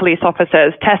 including these police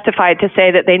officers, testified to say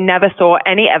that they never saw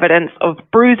any evidence of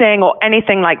bruising or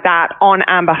anything like that on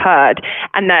Amber Heard,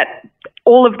 and that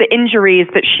all of the injuries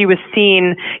that she was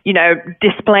seen,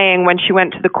 displaying when she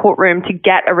went to the courtroom to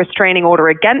get a restraining order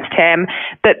against him,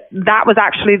 that was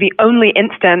actually the only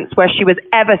instance where she was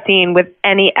ever seen with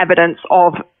any evidence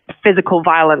of physical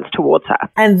violence towards her.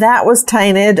 And that was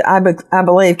tainted, I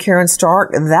believe, Karen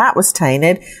Stark, that was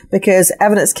tainted because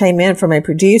evidence came in from a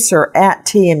producer at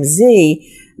TMZ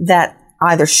that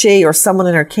either she or someone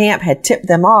in her camp had tipped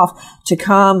them off to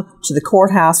come to the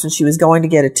courthouse when she was going to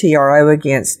get a TRO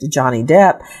against Johnny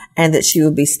Depp, and that she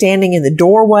would be standing in the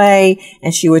doorway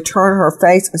and she would turn her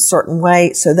face a certain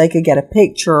way so they could get a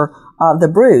picture of the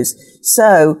bruise.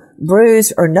 So,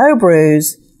 bruise or no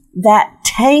bruise, that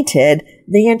tainted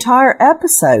the entire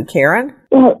episode, Karen.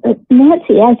 Well,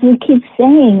 Nancy, as we keep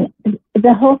saying,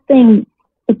 the whole thing,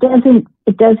 it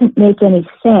doesn't make any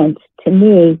sense to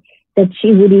me that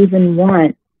she would even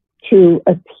want to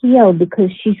appeal, because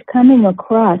she's coming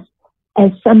across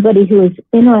as somebody who is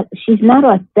she's not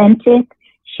authentic,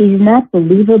 she's not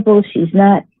believable, she's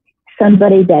not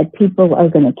somebody that people are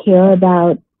going to care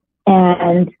about.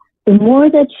 And the more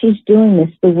that she's doing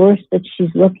this, the worse that she's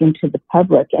looking to the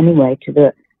public anyway, to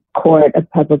the court of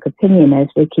public opinion, as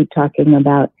we keep talking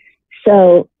about.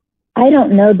 So I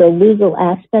don't know the legal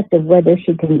aspect of whether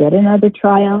she can get another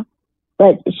trial,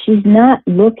 but she's not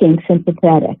looking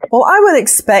sympathetic. Well, I would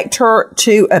expect her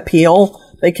to appeal,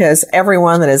 because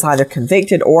everyone that is either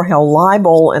convicted or held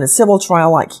liable in a civil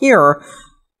trial like here,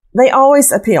 they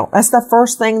always appeal. That's the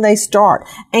first thing they start.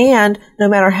 And no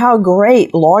matter how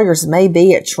great lawyers may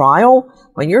be at trial,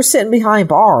 when you're sitting behind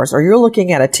bars or you're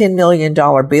looking at a $10 million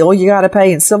bill you got to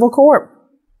pay in civil court,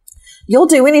 you'll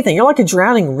do anything. You're like a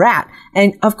drowning rat.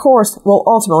 And, of course, will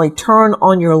ultimately turn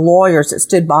on your lawyers that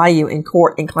stood by you in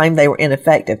court and claim they were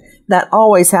ineffective. That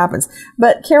always happens.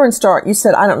 But Karen Stark, you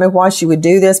said, I don't know why she would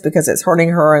do this because it's hurting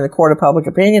her in the court of public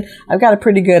opinion. I've got a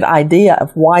pretty good idea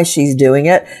of why she's doing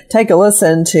it. Take a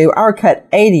listen to our Cut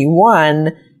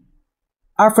 81,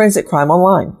 our friends at Crime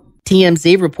Online.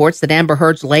 TMZ reports that Amber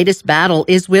Heard's latest battle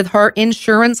is with her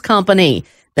insurance company.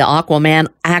 The Aquaman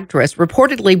actress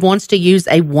reportedly wants to use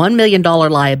a $1 million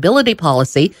liability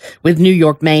policy with New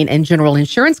York, Maine, and General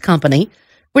Insurance Company,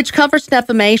 which covers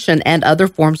defamation and other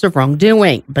forms of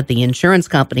wrongdoing. But the insurance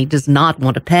company does not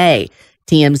want to pay.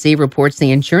 TMZ reports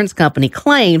the insurance company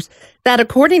claims that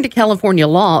according to California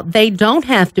law, they don't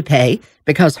have to pay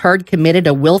because Heard committed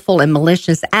a willful and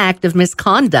malicious act of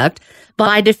misconduct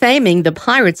by defaming the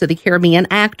Pirates of the Caribbean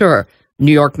actor.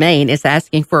 New York, Maine is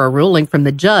asking for a ruling from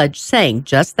the judge saying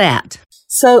just that.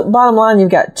 So bottom line,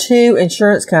 you've got two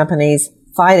insurance companies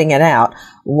fighting it out.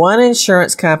 One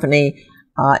insurance company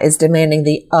is demanding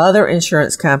the other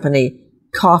insurance company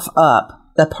cough up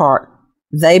the part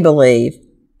they believe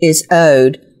is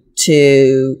owed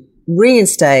to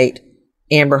reinstate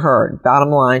Amber Heard. Bottom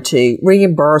line, to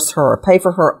reimburse her, pay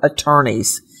for her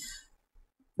attorneys.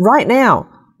 Right now,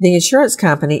 the insurance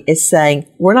company is saying,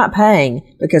 we're not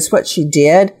paying because what she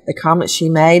did, the comments she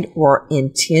made, were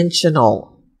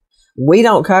intentional. We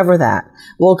don't cover that.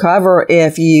 We'll cover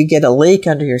if you get a leak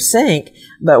under your sink,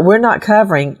 but we're not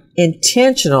covering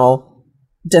intentional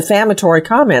defamatory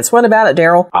comments. What about it,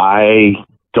 Daryl? I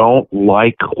don't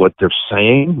like what they're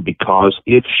saying, because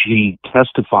if she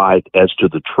testified as to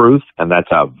the truth, and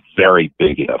that's a very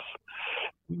big if,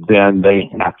 then they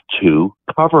have to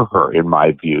cover her, in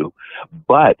my view.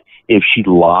 But if she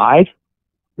lied,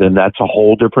 then that's a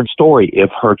whole different story.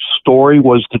 If her story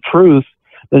was the truth,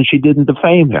 then she didn't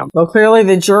defame him. Well, clearly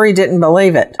the jury didn't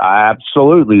believe it.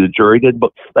 Absolutely. The jury didn't.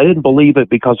 They didn't believe it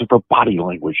because of her body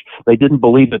language. They didn't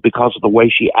believe it because of the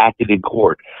way she acted in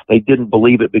court. They didn't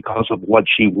believe it because of what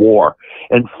she wore.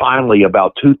 And finally,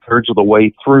 about 2/3 of the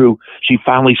way through, she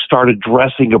finally started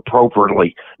dressing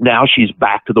appropriately. Now she's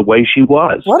back to the way she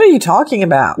was. What are you talking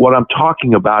about? What I'm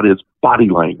talking about is body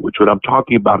language. What I'm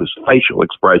talking about is facial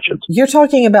expressions. You're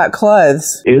talking about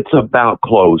clothes. It's about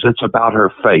clothes. It's about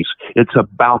her face. It's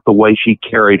about the way she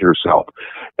carried herself.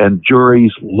 And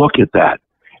juries look at that.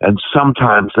 And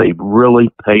sometimes they really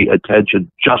pay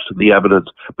attention just to the evidence,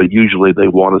 but usually they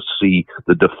want to see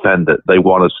the defendant. They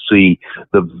want to see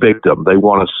the victim. They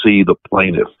want to see the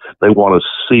plaintiff. They want to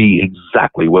see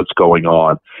exactly what's going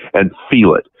on and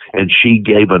feel it. And she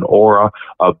gave an aura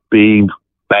of being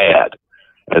bad.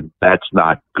 And that's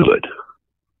not good.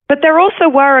 But there also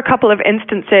were a couple of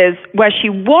instances where she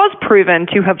was proven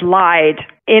to have lied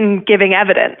in giving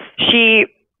evidence. She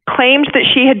claimed that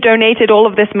she had donated all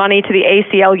of this money to the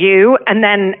ACLU and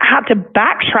then had to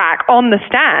backtrack on the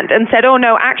stand and said, oh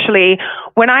no, actually,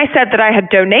 when I said that I had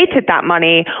donated that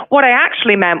money, what I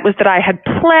actually meant was that I had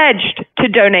pledged to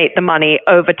donate the money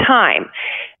over time.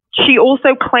 She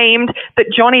also claimed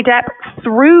that Johnny Depp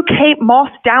threw Kate Moss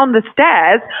down the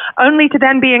stairs, only to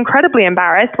then be incredibly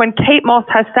embarrassed when Kate Moss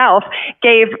herself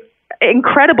gave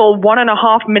incredible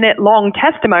 1.5 minute long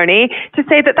testimony to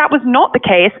say that that was not the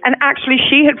case, and actually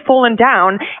she had fallen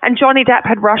down and Johnny Depp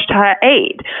had rushed to her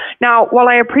aid. Now, while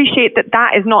I appreciate that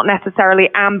that is not necessarily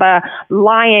Amber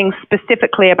lying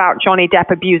specifically about Johnny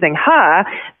Depp abusing her,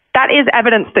 that is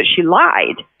evidence that she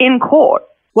lied in court.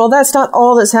 Well, that's not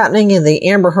all that's happening in the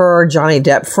Amber Heard, Johnny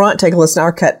Depp front. Take a listen to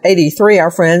our cut 83,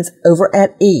 our friends over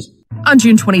at E! On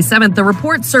June 27th, the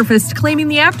report surfaced claiming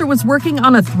the actor was working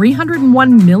on a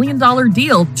 $301 million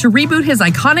deal to reboot his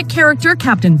iconic character,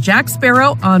 Captain Jack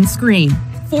Sparrow, on screen.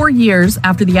 4 years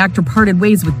after the actor parted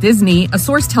ways with Disney, a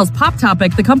source tells Pop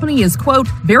Topic the company is, quote,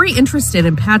 very interested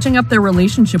in patching up their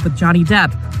relationship with Johnny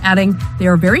Depp, adding they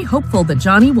are very hopeful that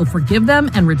Johnny will forgive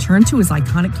them and return to his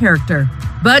iconic character.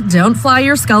 But don't fly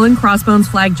your skull and crossbones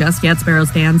flag just yet, Sparrow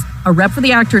stands. A rep for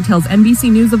the actor tells NBC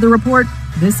News of the report,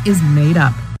 this is made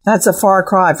up. That's a far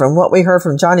cry from what we heard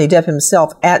from Johnny Depp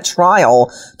himself at trial.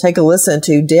 Take a listen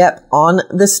to Depp on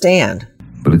the stand.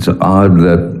 But it's odd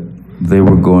that they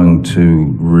were going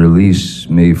to release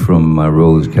me from my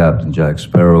role as Captain Jack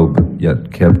Sparrow, but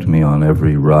yet kept me on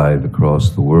every ride across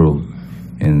the world.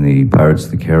 In the Pirates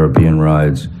of the Caribbean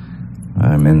rides,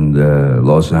 I'm in the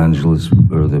Los Angeles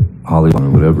or the Hollywood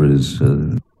or whatever it is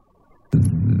 3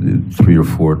 or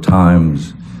 4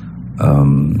 times.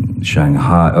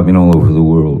 Shanghai, I mean, all over the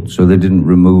world. So they didn't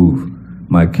remove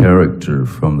my character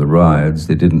from the rides.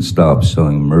 They didn't stop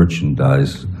selling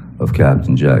merchandise of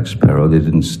Captain Jack Sparrow. They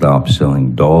didn't stop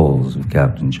selling dolls of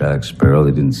Captain Jack Sparrow. They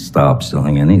didn't stop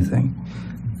selling anything.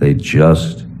 They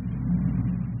just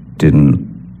didn't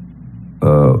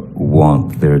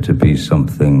want there to be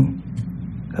something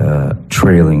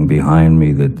trailing behind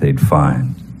me that they'd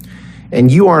find. And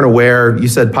you aren't aware, you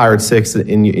said Pirate 6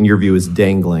 in your view is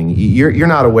dangling. You're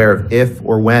not aware of if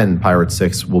or when Pirate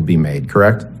 6 will be made,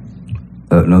 correct?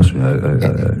 No, sir.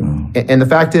 And the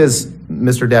fact is,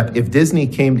 Mr. Depp, if Disney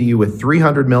came to you with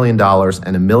 $300 million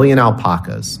and 1 million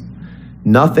alpacas,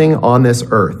 nothing on this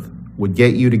earth would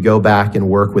get you to go back and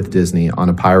work with Disney on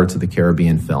a Pirates of the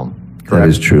Caribbean film, correct? That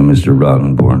is true, Mr.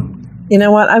 Rottenborn. You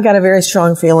know what? I've got a very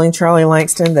strong feeling, Charlie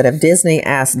Langston, that if Disney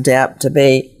asked Depp to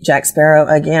be Jack Sparrow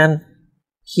again,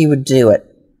 he would do it.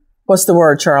 What's the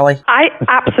word, Charlie? I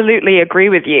absolutely agree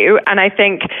with you. And I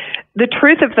think the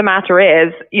truth of the matter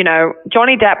is,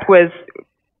 Johnny Depp was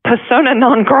persona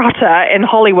non grata in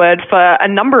Hollywood for a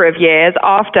number of years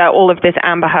after all of this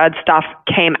Amber Heard stuff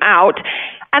came out.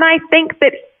 And I think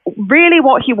that really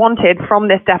what he wanted from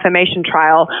this defamation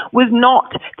trial was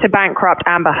not to bankrupt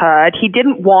Amber Heard. He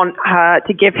didn't want her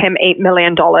to give him $8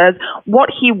 million. What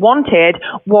he wanted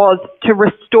was to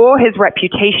restore his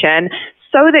reputation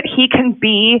so that he can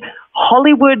be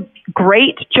Hollywood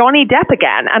great Johnny Depp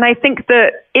again. And I think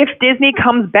that if Disney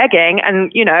comes begging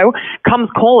and, comes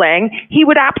calling, he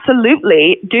would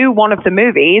absolutely do one of the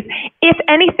movies, if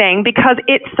anything, because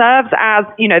it serves as,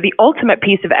 the ultimate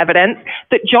piece of evidence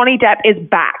that Johnny Depp is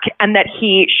back and that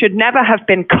he should never have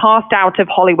been cast out of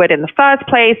Hollywood in the first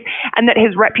place and that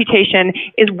his reputation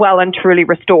is well and truly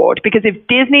restored. Because if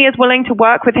Disney is willing to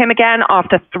work with him again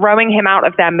after throwing him out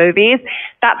of their movies,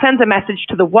 that sends a message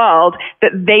to the world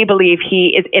that they believe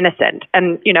he is innocent.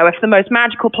 And, if the most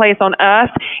magical place on earth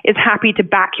is happy to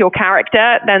back your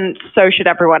character, then so should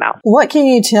everyone else. What can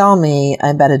you tell me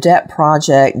about a Depp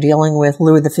project dealing with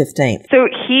Louis XV? So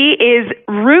he is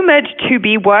rumored to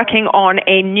be working on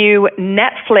a new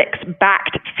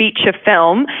Netflix-backed feature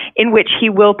film in which he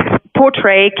will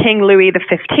portray King Louis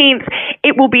XV.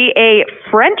 It will be a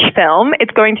French film.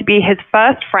 It's going to be his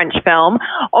first French film.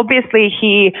 Obviously,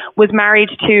 he was married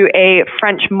to a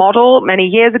French model many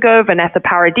years ago, Vanessa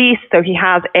Paradis, so he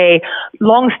has a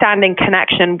long-standing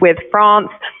connection with France.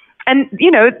 And,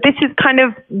 this is kind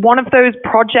of one of those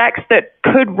projects that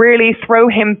could really throw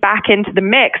him back into the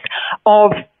mix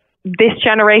of this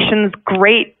generation's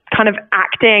great kind of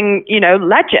acting,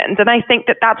 legends. And I think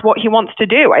that that's what he wants to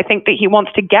do. I think that he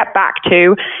wants to get back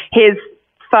to his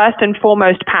first and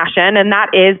foremost passion, and that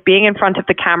is being in front of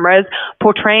the cameras,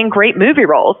 portraying great movie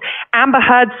roles. Amber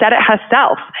Heard said it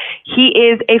herself. He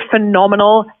is a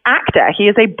phenomenal actor. He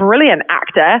is a brilliant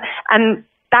actor, and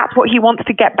that's what he wants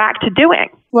to get back to doing.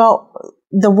 Well,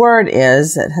 the word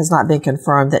is, it has not been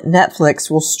confirmed, that Netflix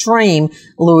will stream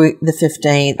Louis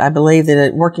XV. I believe that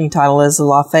the working title is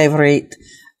La Favorite,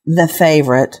 The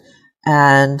Favorite,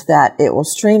 and that it will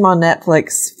stream on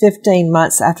Netflix 15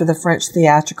 months after the French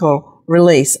theatrical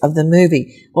release of the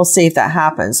movie. We'll see if that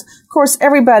happens. Of course,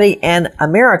 everybody in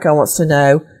America wants to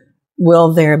know,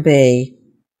 will there be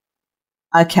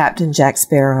a Captain Jack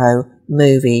Sparrow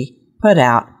movie put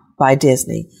out by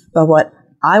Disney? But what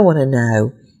I want to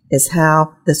know is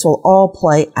how this will all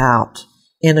play out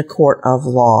in a court of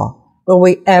law. Will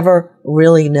we ever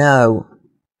really know,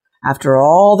 after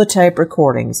all the tape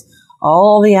recordings,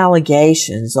 all the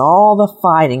allegations, all the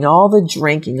fighting, all the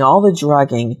drinking, all the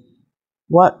drugging,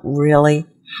 what really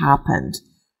happened?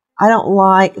 I don't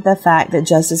like the fact that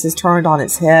justice is turned on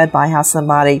its head by how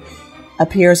somebody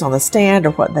appears on the stand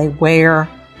or what they wear.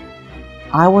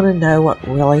 I want to know what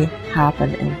really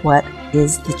happened and what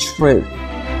is the truth.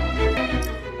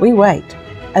 We wait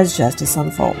as justice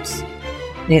unfolds.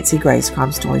 Nancy Grace,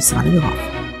 Crime Story, signing off.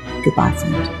 Goodbye,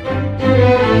 friend.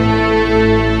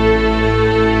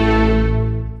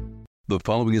 The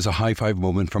following is a high-five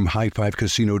moment from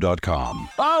highfivecasino.com.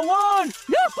 I won!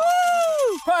 Yahoo!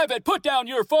 Private, put down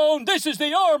your phone. This is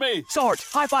the Army. Sarge,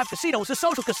 High Five Casino is a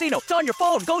social casino. It's on your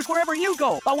phone. Goes wherever you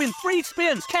go. I win free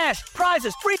spins, cash,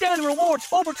 prizes, free daily rewards,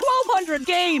 over 1,200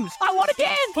 games. I won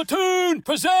again. Platoon,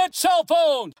 present cell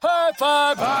phone. High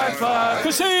Five. High Five.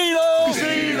 Casino.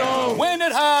 Casino. Win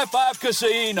at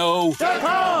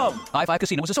highfivecasino.com. High Five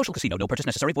Casino is a social casino. No purchase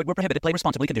necessary. Void where prohibited. Play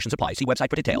responsibly. Conditions apply. See website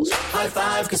for details. High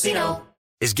Five Casino.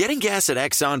 Is getting gas at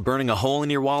Exxon burning a hole in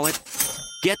your wallet?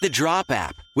 Get the Drop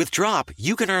app. With Drop,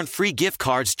 you can earn free gift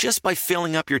cards just by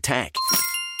filling up your tank.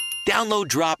 Download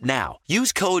Drop now.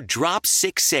 Use code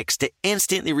DROP66 to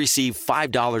instantly receive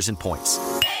 $5 in points.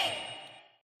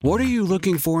 What are you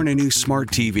looking for in a new smart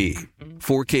TV?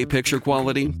 4K picture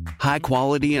quality? High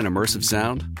quality and immersive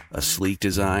sound? A sleek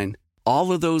design?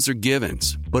 All of those are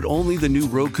givens, but only the new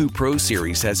Roku Pro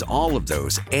Series has all of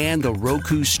those and the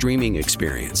Roku streaming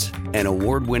experience, an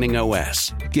award-winning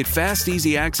OS. Get fast,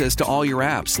 easy access to all your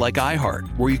apps like iHeart,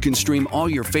 where you can stream all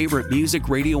your favorite music,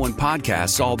 radio, and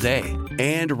podcasts all day,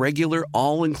 and regular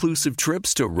all-inclusive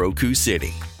trips to Roku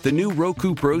City. The new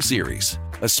Roku Pro Series,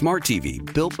 a smart TV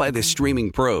built by the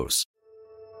streaming pros.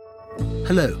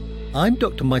 Hello, I'm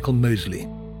Dr. Michael Mosley,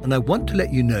 and I want to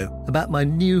let you know about my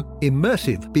new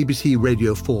immersive BBC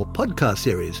Radio 4 podcast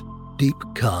series, Deep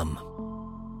Calm.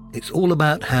 It's all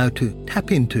about how to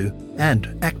tap into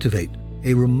and activate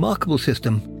a remarkable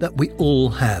system that we all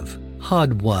have,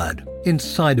 hardwired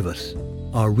inside of us,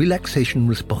 our relaxation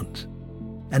response.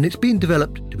 And it's been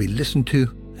developed to be listened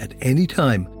to at any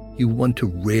time you want to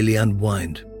really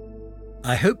unwind.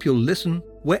 I hope you'll listen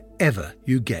wherever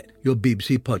you get your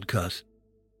BBC podcasts.